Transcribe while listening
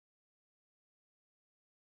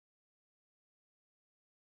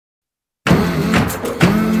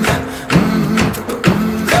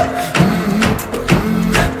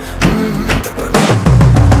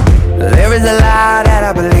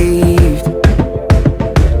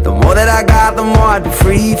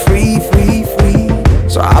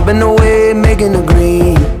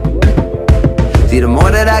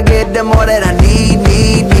more that I need.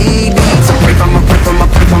 So pray for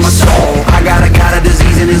my soul. I got a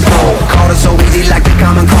disease in his soul. Caught it so easy like the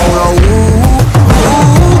common cold. Oh, ooh.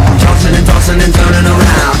 Tossing and turning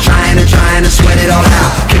around. Trying to sweat it all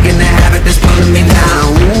out. Kicking the habit that's pulling me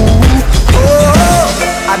down. Ooh, oh,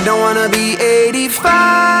 I don't wanna be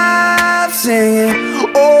 85 singing.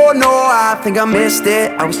 Oh no, I think I missed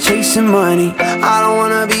it. I was chasing money. I don't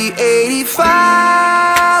wanna be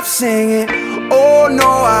 85 singing. Oh no,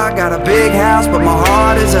 I got a big house, but my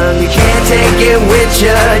heart is ugly. Can't take it with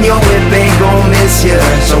ya, and your whip ain't gon' miss ya.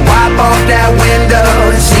 So wipe off that window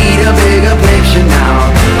and see the bigger picture now.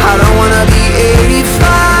 I don't wanna be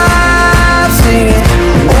 85 singing.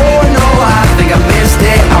 Oh no, I think I missed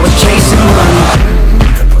it. I was chasing money.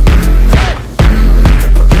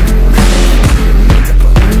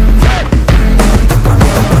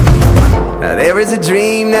 Now there is a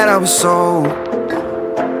dream that I was sold.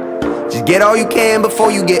 Just get all you can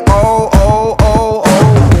before you get old.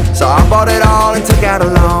 So I bought it all and took out a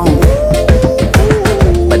loan.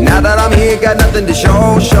 But now that I'm here, got nothing to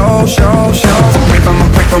show. Pray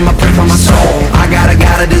for my soul. I got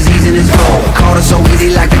a disease in his soul. Caught it so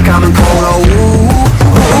easy like the common cold. Oh, ooh.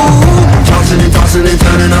 Tossing and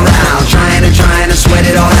turning around. Trying to sweat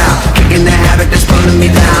it all out. Kicking the habit that's pulling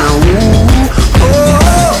me down. Ooh,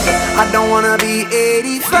 oh, I don't wanna be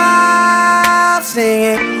 85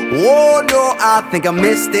 singing. Oh no, I think I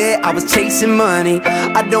missed it. I was chasing money.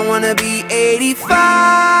 I don't wanna be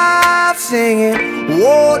 85 singing.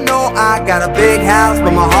 Oh no, I got a big house,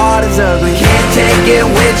 but my heart is ugly. Can't take it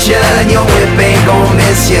with ya, and your whip ain't gon'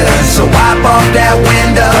 miss ya. So wipe off that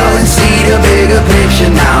window and see the bigger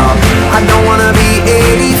picture now. I don't wanna be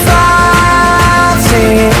 85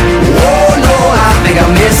 singing. Oh no, I think I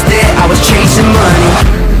missed it. I was chasing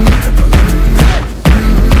money.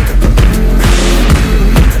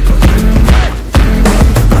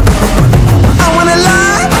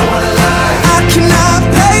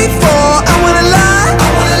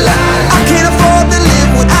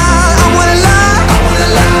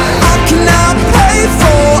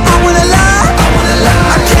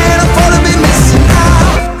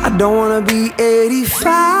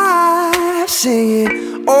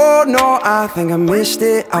 I think I missed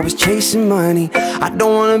it. I was chasing money. I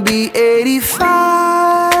don't wanna be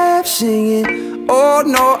 85 singing. Oh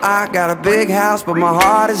no, I got a big house, but my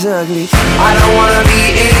heart is ugly. I don't wanna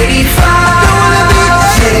be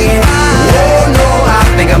 85 singing. Oh no, I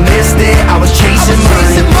think I missed it. I was chasing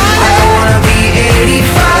money. I don't wanna be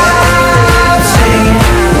 85 singing.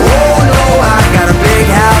 Oh no, I got a big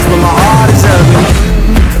house, but my heart is ugly.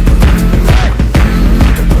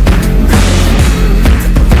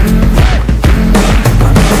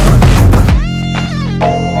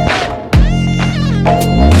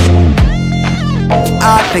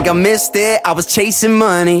 I think I missed it. I was chasing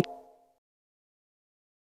money.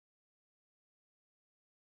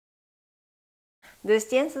 This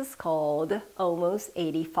dance is called Almost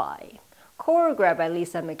 85. Choreographed by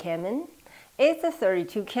McCammon. It's a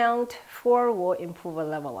 32 count, 4-wall improver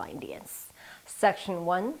level line dance. Section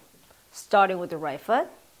 1, starting with the right foot.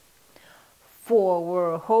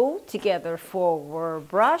 Forward hold, together forward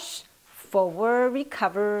brush, forward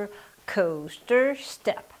recover, coaster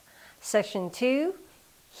step. Section 2,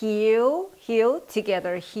 heel,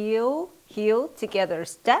 together heel, together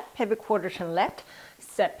step, pivot quarter turn left,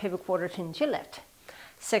 step, pivot quarter turn to left.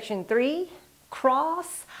 Section 3,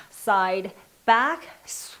 cross, side, back,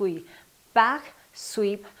 sweep,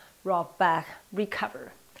 rock back,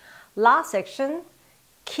 recover. Last section,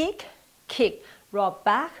 kick, rock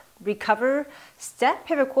back, recover, step,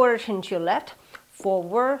 pivot quarter turn to left,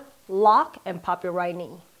 forward, lock, and pop your right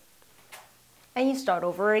knee. And you start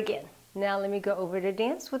over again. Now let me go over the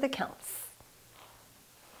dance with the counts.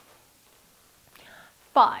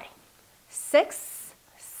 5, 6,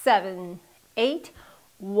 7, 8,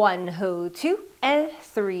 1, hold 2, and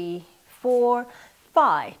 3, 4,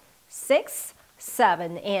 5, 6,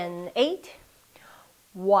 7, and 8,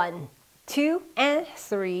 1, 2, and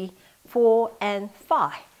 3, 4, and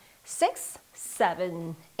 5, 6,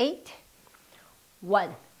 7, 8,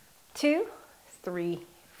 1, 2, 3,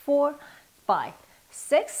 4, 5,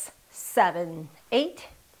 6, 7, 8,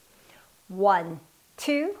 1,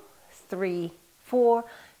 2, 3, 4,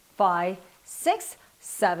 5, 6,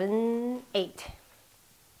 7, 8.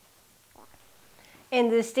 In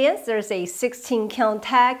this dance, there's a 16 count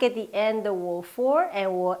tag at the end of wall 4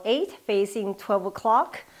 and wall 8 facing 12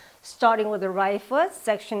 o'clock. Starting with the right foot,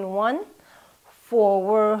 section 1,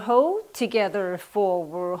 forward hold, together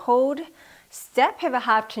forward hold, step, have a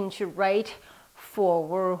half turn to right,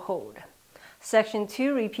 forward hold. Section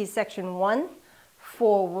 2, repeat section 1,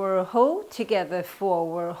 forward hold, together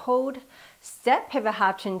forward hold, step, pivot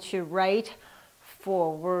half turn to right,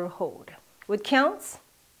 forward hold. What counts?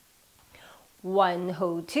 1,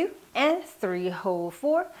 hold 2, and 3, hold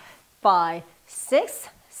 4, 5, 6,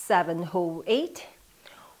 7, hold 8,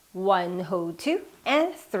 1, hold 2,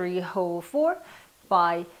 and 3, hold 4,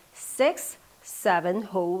 5, 6, 7,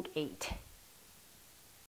 hold 8.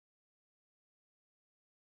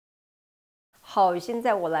 好，现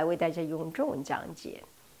在我来为大家用中文讲解。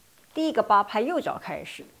第一个8拍右脚开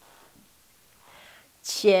始，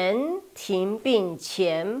前停并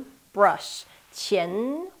前 brush 前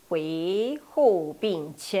回后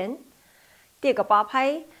并前。第二个8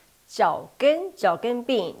拍脚跟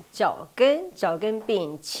并脚跟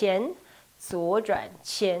并前左转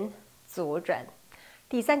前左转。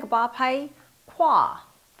第三个8拍跨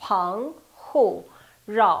旁后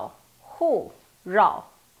绕后绕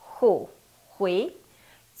后回。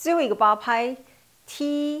最后一个8拍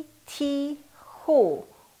踢后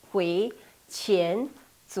回前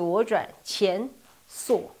左转前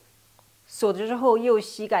锁。锁之后右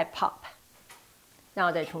膝盖 pop， 然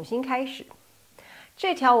后再重新开始。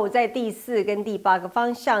这条我在第4跟第8个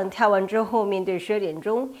方向跳完之后，面对12点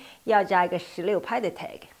钟要加一个16拍的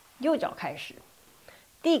tag。右脚开始，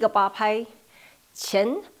第一个8拍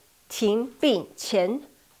前停并前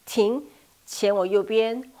停，前往右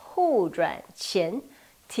边后转前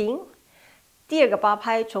停。第二个8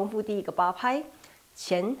拍重复第一个8拍，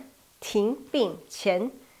前停并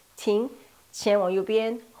前停，前往右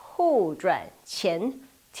边后转前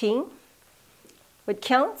停。What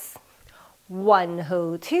counts? 1,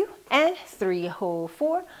 hold 2, and 3, hold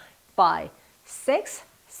 4, 5, 6,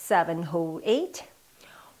 7, hold 8,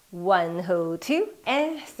 1, hold 2,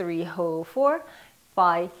 and 3, hold 4,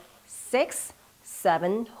 5, 6,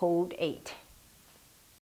 7, hold 8.